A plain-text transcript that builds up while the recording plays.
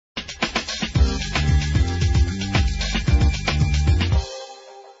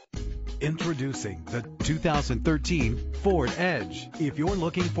Introducing the 2013 Ford Edge. If you're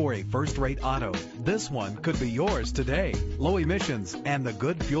looking for a first-rate auto, this one could be yours today. Low emissions and the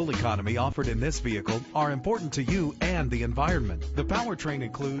good fuel economy offered in this vehicle are important to you and the environment. The powertrain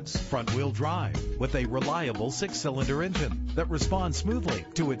includes front-wheel drive with a reliable 6-cylinder engine that responds smoothly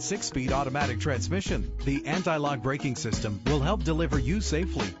to its 6-speed automatic transmission. The anti-lock braking system will help deliver you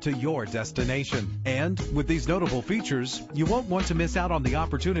safely to your destination. And with these notable features, you won't want to miss out on the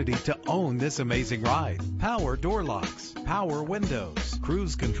opportunity to own this amazing ride. Power door locks, power windows,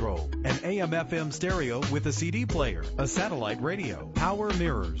 cruise control, an AM/FM stereo with a CD player, a satellite radio, power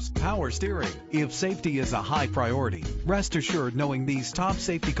mirrors, power steering. If safety is a high priority, rest assured knowing these top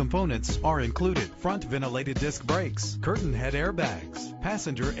safety components are included: front ventilated disc brakes, curtain head airbags,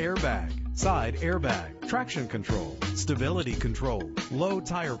 passenger airbag, side airbag, traction control, stability control, low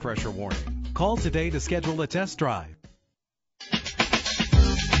tire pressure warning. Call today to schedule a test drive.